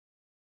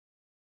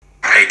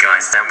Hey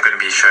guys, I'm going to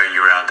be showing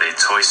you around a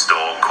toy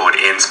store called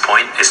Ian's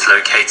Point. It's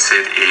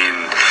located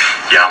in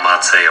Yau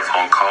Ma Tei of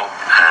Hong Kong,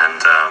 and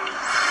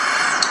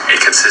it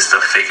consists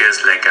of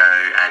figures, Lego,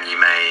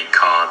 anime,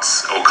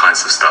 cards, all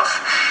kinds of stuff.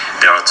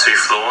 There are 2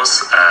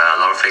 floors. A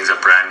lot of things are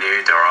brand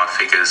new. There are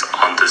figures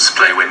on the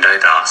display window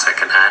that are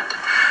second-hand.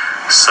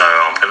 So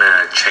I'm going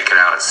to check it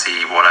out and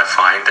see what I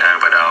find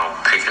and whether I'll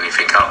pick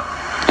anything up.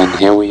 And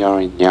here we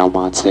are in Yau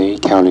Ma Tei,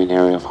 Kowloon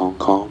area of Hong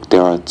Kong.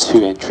 There are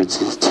 2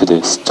 entrances to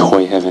this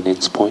Toy Heaven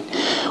Inns Point.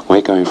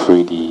 We're going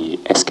through the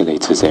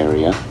escalators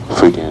area,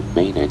 through the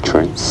main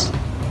entrance.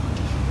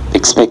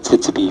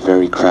 Expected to be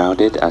very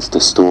crowded as the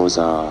stores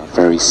are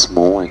very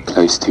small and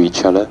close to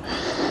each other,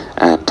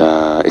 and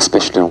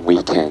especially on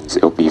weekends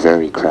it'll be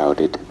very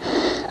crowded.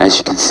 As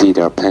you can see,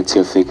 there are plenty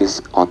of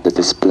figures on the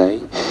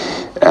display,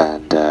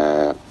 and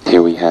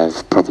here we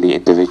have probably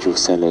individual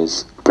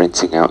sellers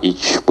renting out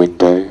each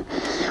window.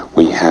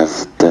 We have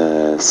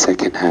the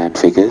second-hand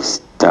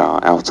figures that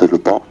are out of the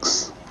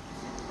box,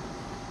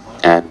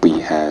 and we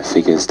have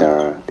figures that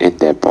are in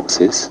their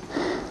boxes.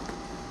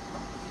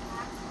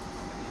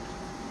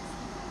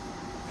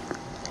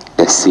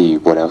 Let's see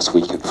what else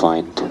we can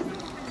find.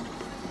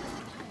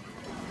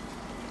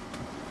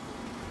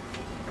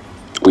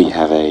 We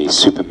have a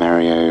Super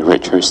Mario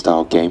retro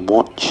style game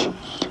watch,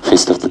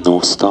 Fist of the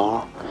North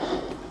Star.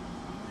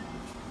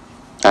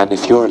 And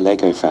if you're a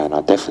Lego fan, I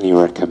definitely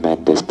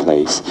recommend this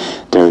place.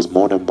 There is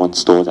more than one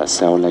store that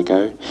sell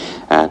Lego,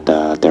 and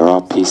there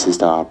are pieces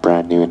that are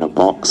brand new in a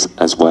box,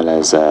 as well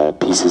as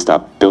pieces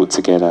that are built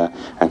together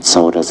and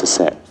sold as a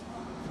set.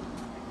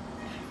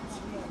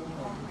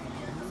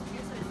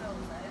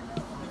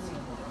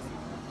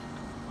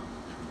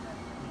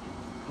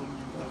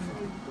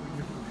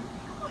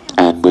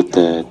 And with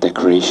the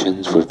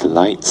decorations, with the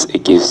lights,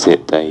 it gives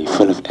it a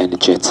full of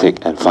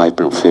energetic and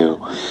vibrant feel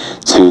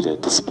to the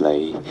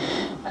display,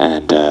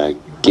 and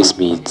gives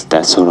me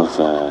that sort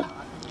of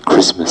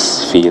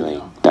Christmas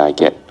feeling that I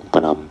get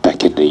when I'm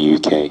back in the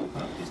UK.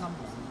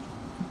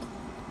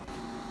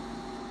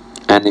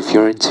 And if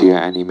you're into your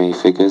anime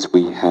figures,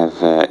 we have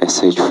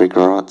SH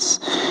Figure Arts,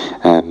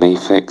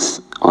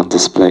 Mayfix on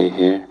display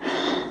here.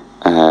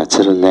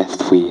 To the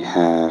left we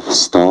have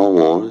Star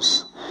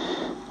Wars,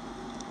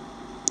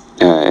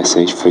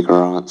 SH Figure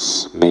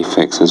Arts,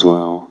 Mayfix as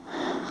well.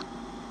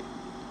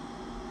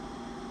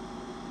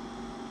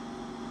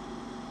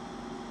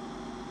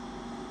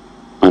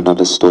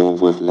 Another store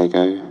with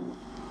Lego.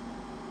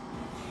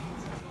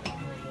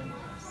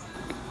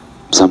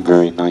 Some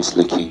very nice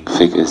looking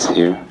figures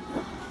here.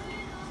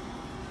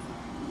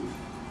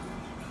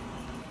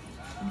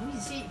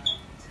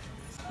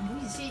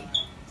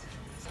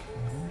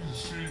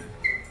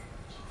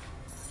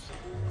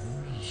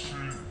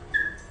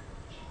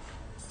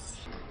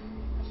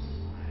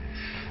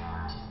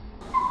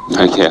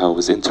 Okay, I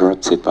was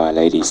interrupted by a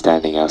lady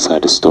standing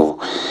outside the store.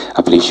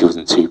 I believe she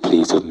wasn't too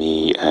pleased with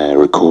me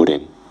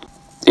recording.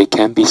 It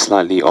can be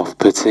slightly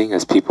off-putting,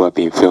 as people have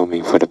been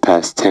filming for the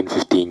past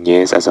 10-15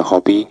 years as a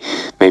hobby.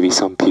 Maybe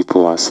some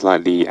people are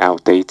slightly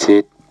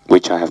outdated,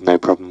 which I have no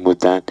problem with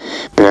that.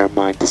 Bear in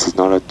mind, this is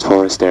not a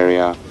tourist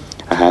area.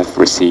 I have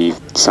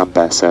received some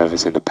bad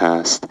service in the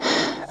past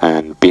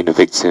and been a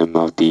victim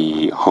of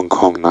the Hong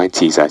Kong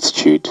 90s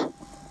attitude.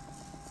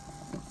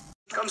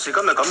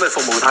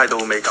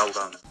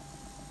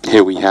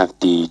 Here we have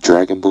the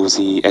Dragon Ball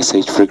Z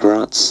SH Figure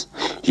Arts.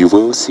 You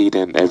will see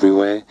them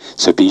everywhere,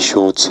 so be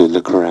sure to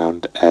look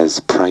around as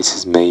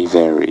prices may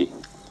vary.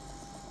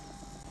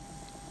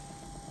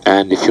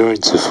 And if you're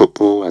into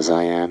football, as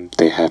I am,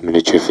 they have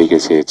miniature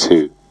figures here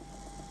too.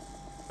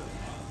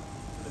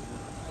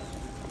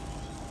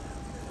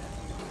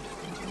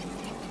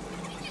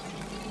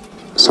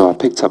 So I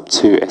picked up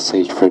 2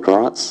 SH Figure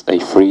Arts, a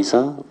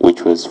Frieza,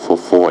 which was for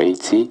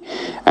 $4.80,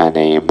 and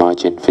a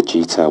Majin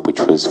Vegeta, which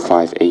was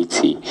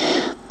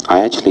 $5.80.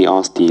 I actually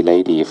asked the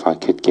lady if I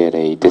could get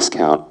a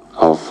discount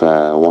of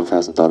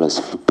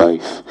 $1,000 for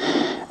both,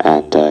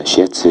 and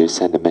she had to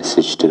send a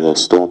message to the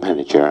store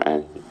manager,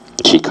 and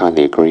she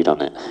kindly agreed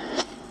on it.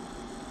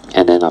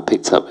 And then I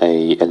picked up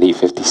a Elite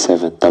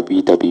 57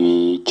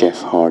 WWE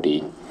Jeff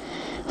Hardy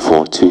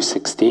for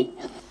 $2.60.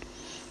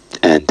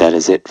 And that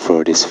is it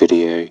for this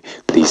video.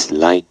 Please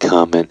like,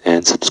 comment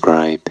and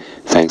subscribe.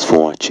 Thanks for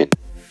watching.